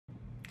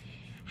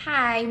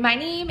Hi, my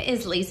name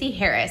is Lacey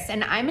Harris,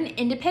 and I'm an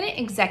independent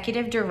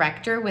executive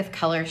director with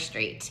Color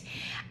Street.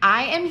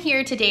 I am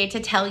here today to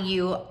tell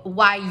you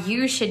why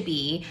you should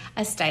be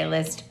a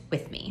stylist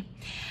with me.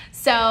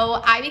 So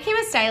I became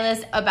a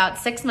stylist about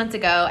 6 months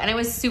ago, and I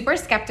was super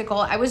skeptical.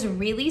 I was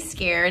really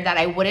scared that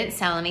I wouldn't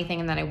sell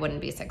anything and that I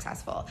wouldn't be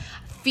successful.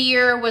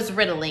 Fear was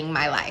riddling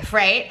my life,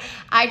 right?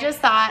 I just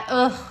thought,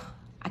 ugh,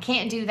 I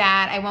can't do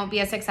that. I won't be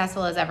as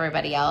successful as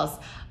everybody else.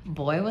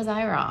 Boy, was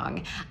I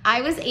wrong. I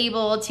was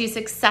able to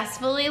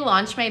successfully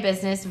launch my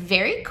business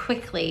very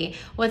quickly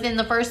within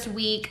the first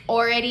week,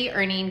 already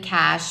earning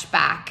cash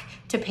back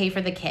to pay for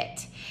the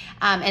kit.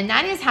 And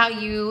that is how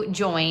you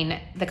join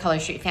the Color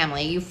Street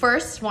family. You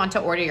first want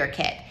to order your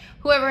kit.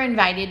 Whoever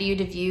invited you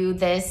to view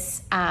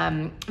this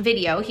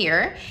video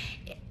here,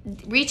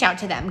 reach out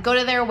to them. Go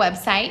to their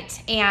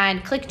website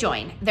and click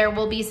join. There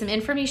will be some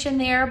information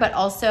there, but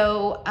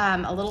also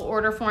a little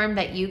order form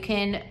that you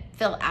can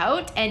fill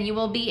out, and you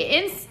will be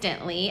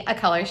instantly a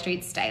Color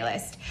Street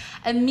stylist.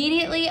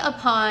 Immediately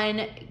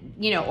upon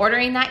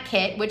ordering that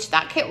kit, which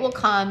that kit will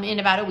come in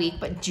about a week,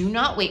 but do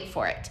not wait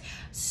for it.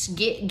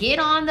 Get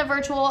on the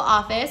virtual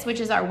office, which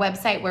is our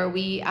website where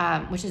we,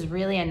 which is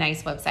really a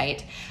nice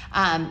website,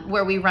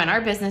 where we run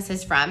our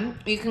businesses from.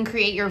 You can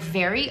create your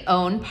very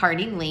own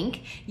party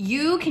link.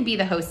 You can be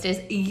the hostess.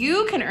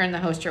 You can earn the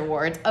host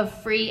rewards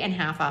of free and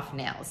half off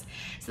nails.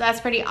 So that's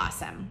pretty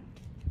awesome.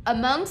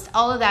 Amongst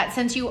all of that,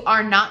 since you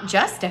are not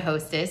just a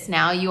hostess,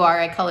 now you are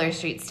a Color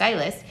Street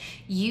stylist,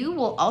 you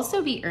will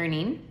also be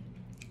earning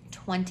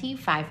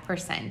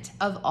 25%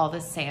 of all the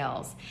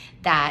sales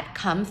that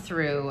come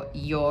through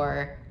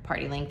your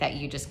party link that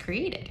you just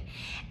created.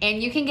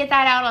 And you can get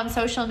that out on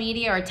social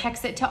media or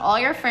text it to all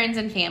your friends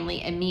and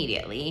family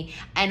immediately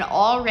and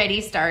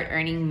already start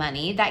earning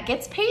money that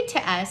gets paid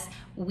to us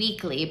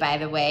weekly, by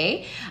the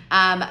way.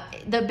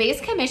 The base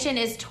commission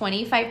is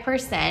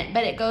 25%,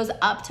 but it goes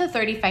up to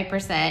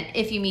 35%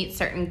 if you meet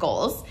certain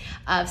goals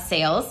of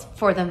sales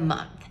for the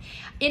month.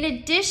 In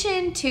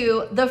addition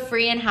to the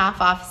free and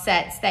half off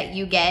sets that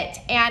you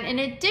get, and in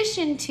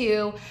addition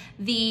to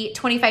the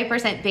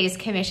 25% base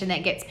commission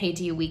that gets paid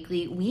to you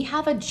weekly, we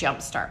have a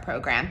jumpstart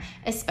program,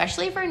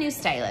 especially for new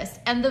stylists.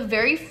 And the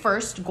very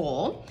first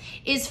goal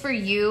is for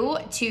you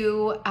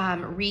to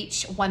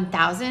reach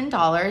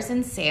 $1,000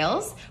 in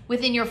sales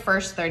within your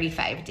first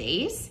 35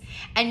 days.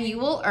 And you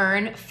will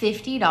earn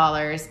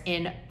 $50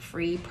 in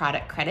free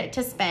product credit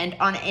to spend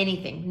on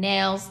anything,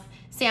 nails,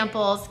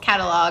 samples,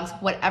 catalogs,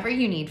 whatever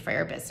you need for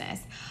your business.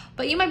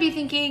 But you might be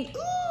thinking,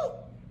 ooh,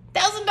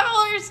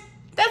 $1,000,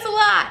 that's a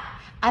lot.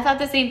 I thought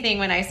the same thing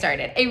when I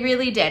started. I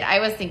really did. I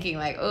was thinking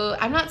like, oh,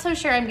 I'm not so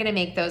sure I'm gonna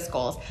make those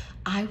goals.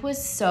 I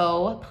was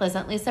so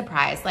pleasantly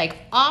surprised. Like,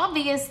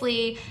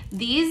 obviously,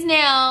 these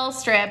nail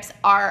strips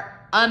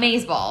are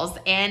amazeballs,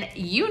 and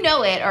you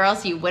know it, or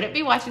else you wouldn't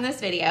be watching this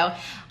video.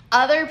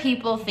 Other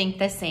people think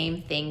the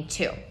same thing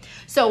too.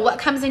 So what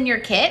comes in your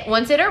kit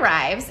once it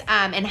arrives,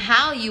 and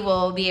how you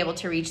will be able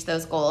to reach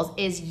those goals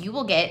is you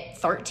will get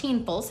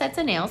 13 full sets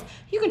of nails.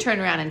 You can turn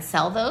around and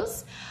sell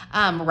those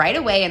right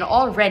away and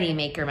already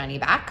make your money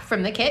back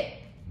from the kit.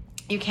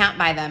 You can't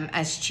buy them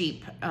as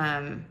cheap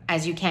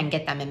as you can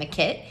get them in the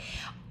kit.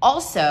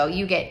 Also,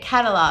 you get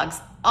catalogs,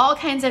 all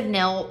kinds of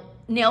nail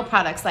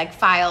products like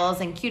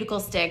files and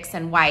cuticle sticks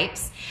and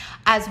wipes,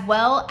 as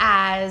well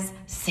as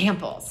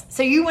samples.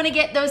 So you wanna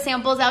get those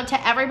samples out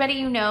to everybody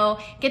you know,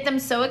 get them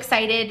so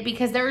excited,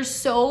 because there are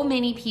so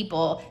many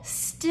people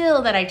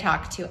still that I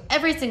talk to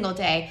every single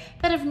day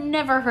that have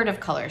never heard of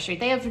Color Street.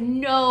 They have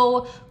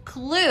no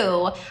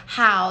clue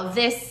how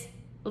this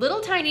little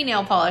tiny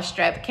nail polish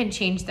strip can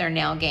change their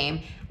nail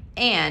game.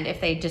 And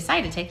if they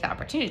decide to take the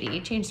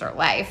opportunity, change their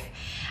life,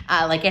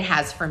 like it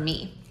has for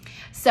me.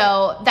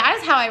 So that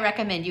is how I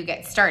recommend you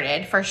get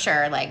started for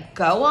sure. Like,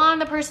 go on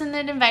the person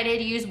that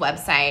invited you's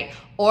website,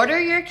 order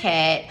your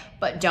kit,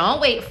 but don't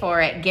wait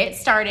for it. Get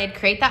started,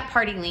 create that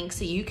party link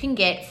so you can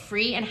get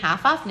free and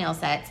half off nail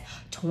sets,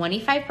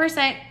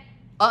 25%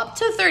 up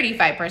to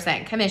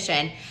 35%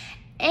 commission,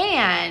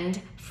 and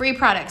free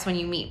products when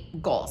you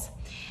meet goals.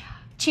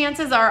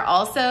 Chances are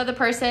also the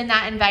person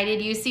that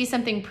invited you sees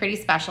something pretty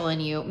special in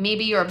you.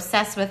 Maybe you're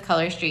obsessed with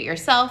Color Street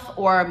yourself,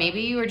 or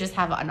maybe you just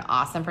have an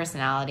awesome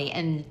personality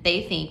and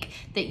they think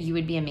that you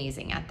would be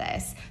amazing at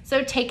this.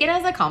 So take it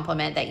as a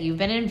compliment that you've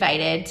been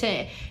invited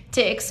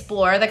to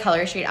explore the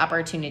Color Street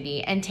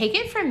opportunity, and take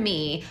it from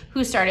me,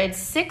 who started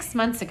 6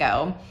 months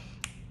ago,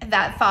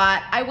 that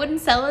thought I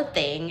wouldn't sell a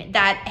thing,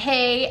 that,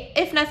 hey,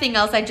 if nothing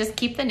else, I'd just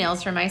keep the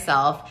nails for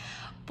myself.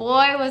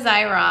 Boy, was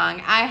I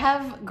wrong. I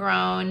have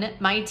grown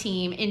my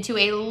team into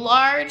a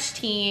large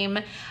team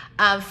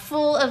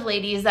full of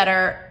ladies that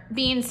are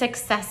being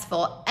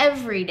successful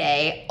every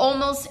day.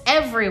 Almost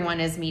everyone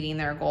is meeting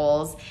their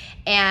goals,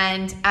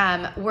 and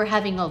we're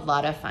having a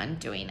lot of fun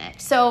doing it.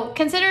 So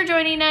consider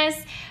joining us.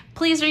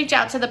 Please reach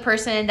out to the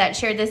person that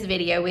shared this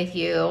video with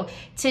you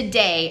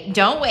today.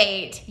 Don't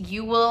wait.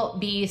 You will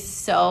be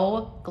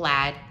so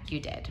glad you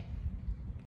did.